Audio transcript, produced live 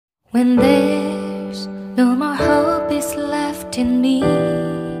When there's no more hope is left in me,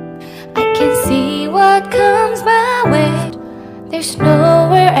 I can see what comes my way. There's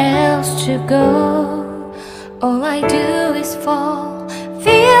nowhere else to go. All I do is fall.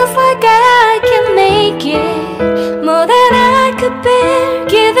 Feels like I can make it more than I could bear.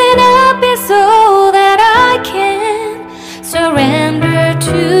 Giving up is all that I can surrender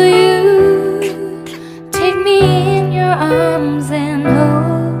to you. Take me in your arms and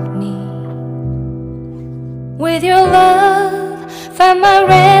hold me. With your love, find my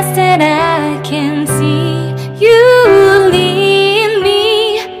rest and I can see you lead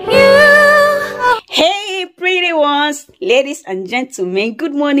me. Hey pretty ones, ladies and gentlemen,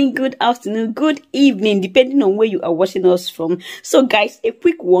 good morning, good afternoon, good evening, depending on where you are watching us from. So guys, a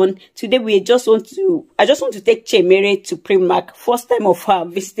quick one. Today I just want to take Chemere to Primark. First time of her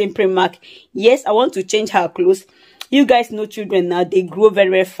visiting Primark. Yes, I want to change her clothes. You guys know children now, they grow very,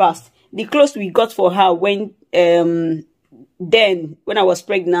 very fast. The clothes we got for her when I was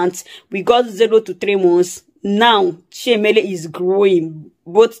pregnant, we got 0 to 3 months. Now Chemele is growing,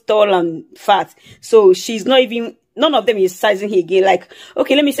 both tall and fat. So she's not even, none of them is sizing her again. Like,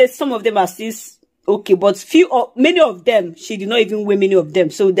 okay, let me say some of them are still okay, but many of them, she did not even weigh many of them.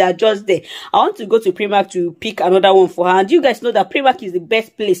 So they are just there. I want to go to Primark to pick another one for her. And you guys know that Primark is the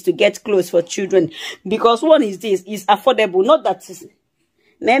best place to get clothes for children. Because one is this, is affordable. Not that it's,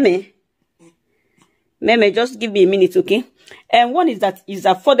 Meme, just give me a minute, okay? And one is that is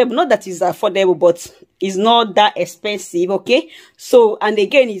affordable. Not that it's affordable, but it's not that expensive, okay? So, and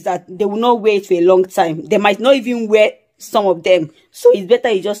again, is that they will not wait for a long time. They might not even wear some of them. So it's better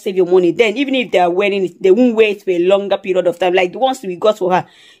you just save your money. Then, even if they are wearing it, they won't wait for a longer period of time. Like the ones we got for her.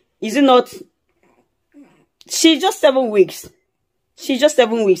 Is it not? She's just 7 weeks. She's just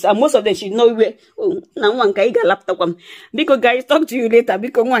 7 weeks. And most of them, she's not wear. Oh, now one guy got laptop. Because guys, talk to you later.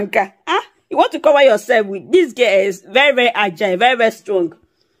 Because one guy. You want to cover yourself with this girl is very, very agile, very, very strong.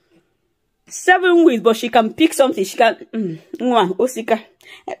 7 weeks, but she can pick something. She can.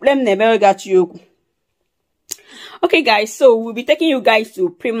 Okay, guys. So we'll be taking you guys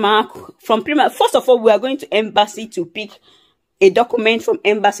to Primark. From Primark, first of all, we are going to Embassy to pick a document from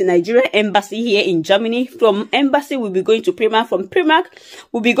Embassy, Nigeria Embassy here in Germany. From Embassy, we'll be going to Primark. From Primark,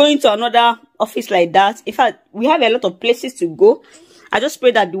 we'll be going to another office like that. In fact, we have a lot of places to go. I just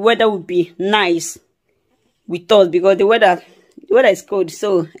pray that the weather will be nice with us because the weather is cold.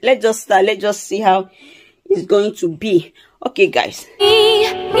 So let's just start. Let's just see how it's going to be. Okay, guys.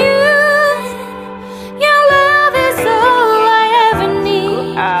 Your love is all I ever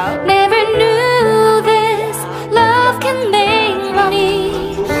need. Never knew this love can make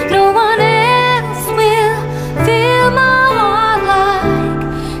me. No one else will fill my heart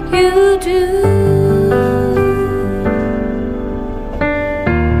like you do.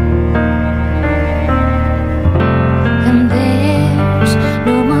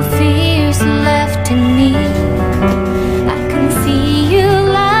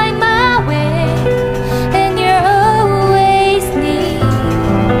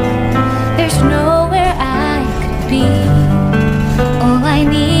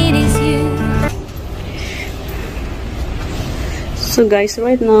 So guys,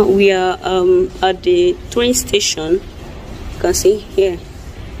 right now we are at the train station. You can see here.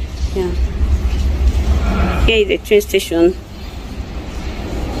 Yeah. Here is the train station.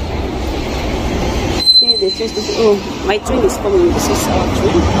 Here is the train station. Oh, my train is coming. This is our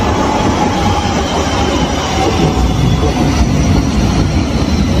train.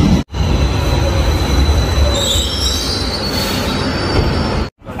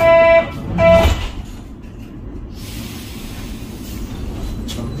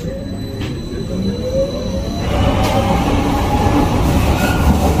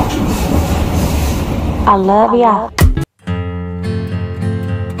 I love ya.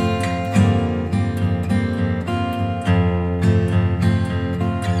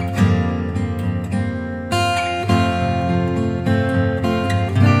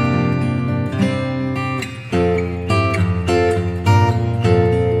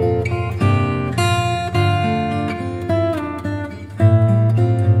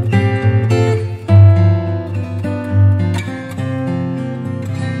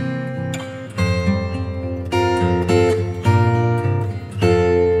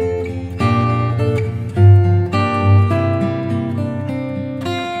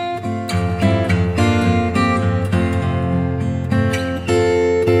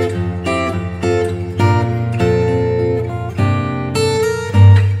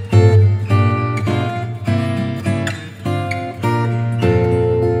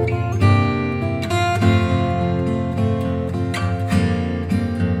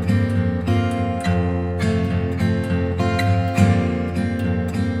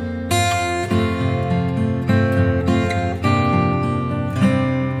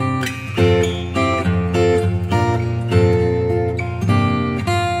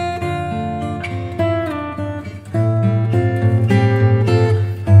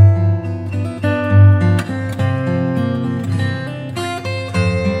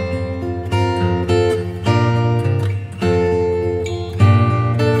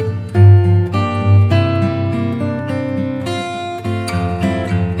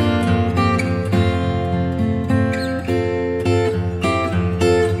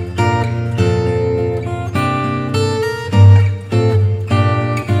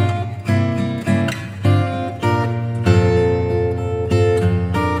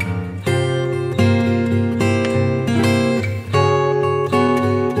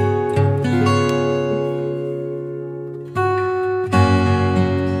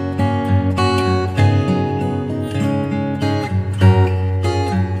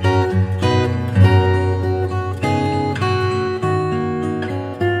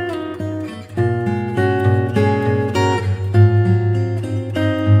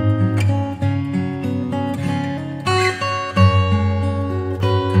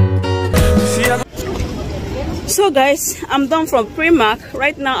 So guys, I'm done from Primark.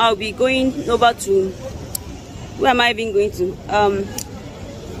 Right now I'll be going over to, where am I even going to?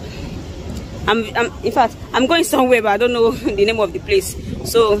 In fact, I'm going somewhere, but I don't know the name of the place.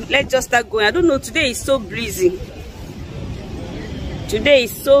 So let's just start going. I don't know, today is so breezy. Today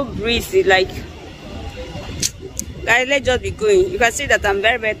is so breezy, like, guys, let's just be going. You can see that I'm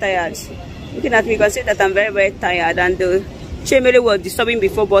very, very tired. Looking at me, you can see that I'm very, very tired. And Chemele was disturbing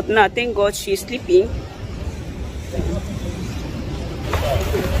before, but now thank God she's sleeping.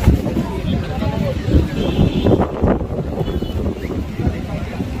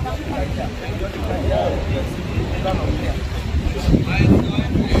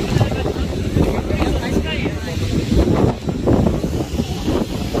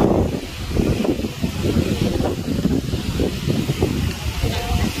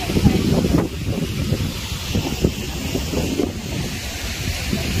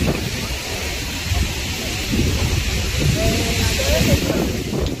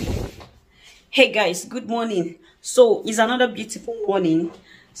 Hey guys, good morning. So it's another beautiful morning.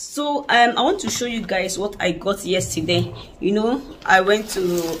 So I want to show you guys what I got yesterday. You know, I went to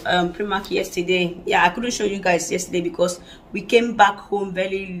Primark yesterday. Yeah, I couldn't show you guys yesterday because we came back home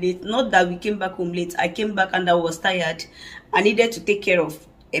very late. Not that we came back home late, I came back and I was tired. I needed to take care of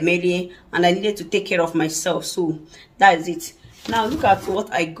Emily and I needed to take care of myself. So that is it. Now look at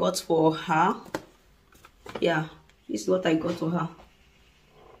what I got for her. Yeah, this is what I got for her.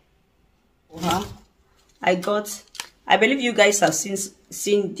 I believe you guys have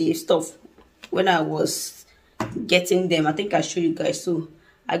seen the stuff when I was getting them. I think I showed you guys. So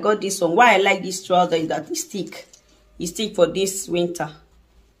I got this one. Why I like this trouser is that it's thick. It's thick for this winter.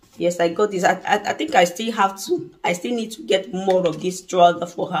 Yes, I got this. I think I still need to get more of this trouser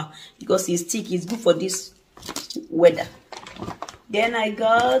for her because it's thick. It's good for this weather. Then I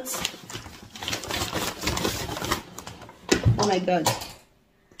got, oh my god,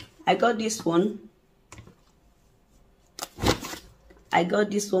 I got this one. I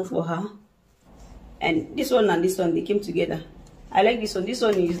got this one for her. And this one and this one, they came together. I like this one. This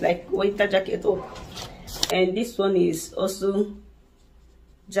one is like winter jacket. Oh. And this one is also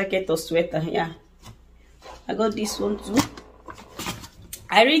jacket or sweater. Yeah. I got this one too.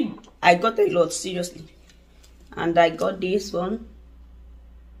 I got a lot, seriously. And I got this one.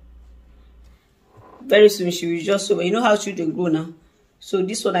 Very soon she will just so you know how children grow now. So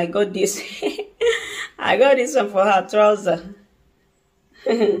this one I got this. I got this one for her trouser.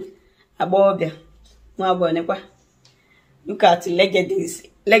 Abobia. Look at leggings,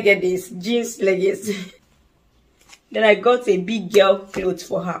 jeans leggings. Then I got a big girl clothes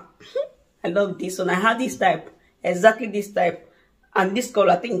for her. I love this one. I have this type, exactly this type, and this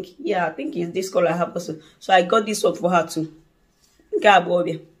color. I think it's this color I have also. So I got this one for her too. Look at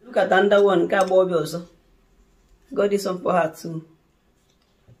the under one. Also got this one for her too.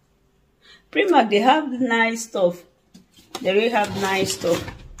 Primark, they have nice stuff. They really have nice stuff.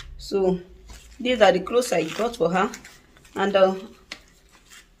 So these are the clothes I got for her, and I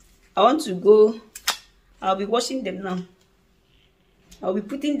want to go. I'll be washing them now. I'll be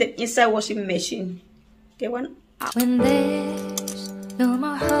putting them inside washing machine. Okay, one. When there's no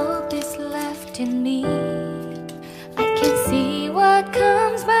more hope is left in me, I can see what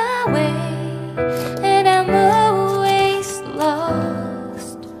comes my way, and I'm always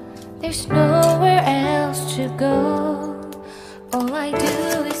lost. There's nowhere else to go. All I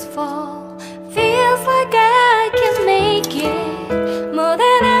do is fall. Feels like I can make it more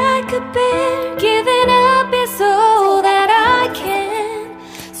than I could bear. Giving up is all that I can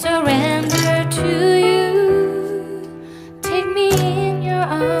surrender to you. Take me in your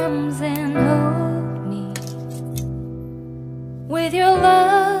arms and hold me. With your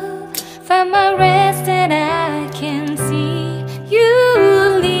love, find my rest and I can see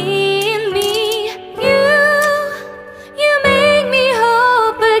you lead me. You make me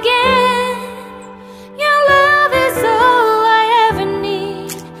hope again. Your love is all I ever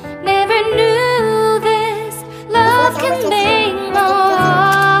need. Never knew this love can make my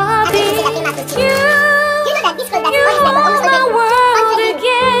heart beat. You hold my world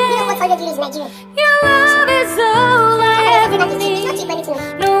again. Your love is all I ever need.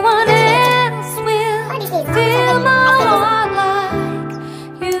 No one else will fill my heart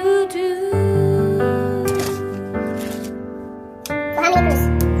like you do. How many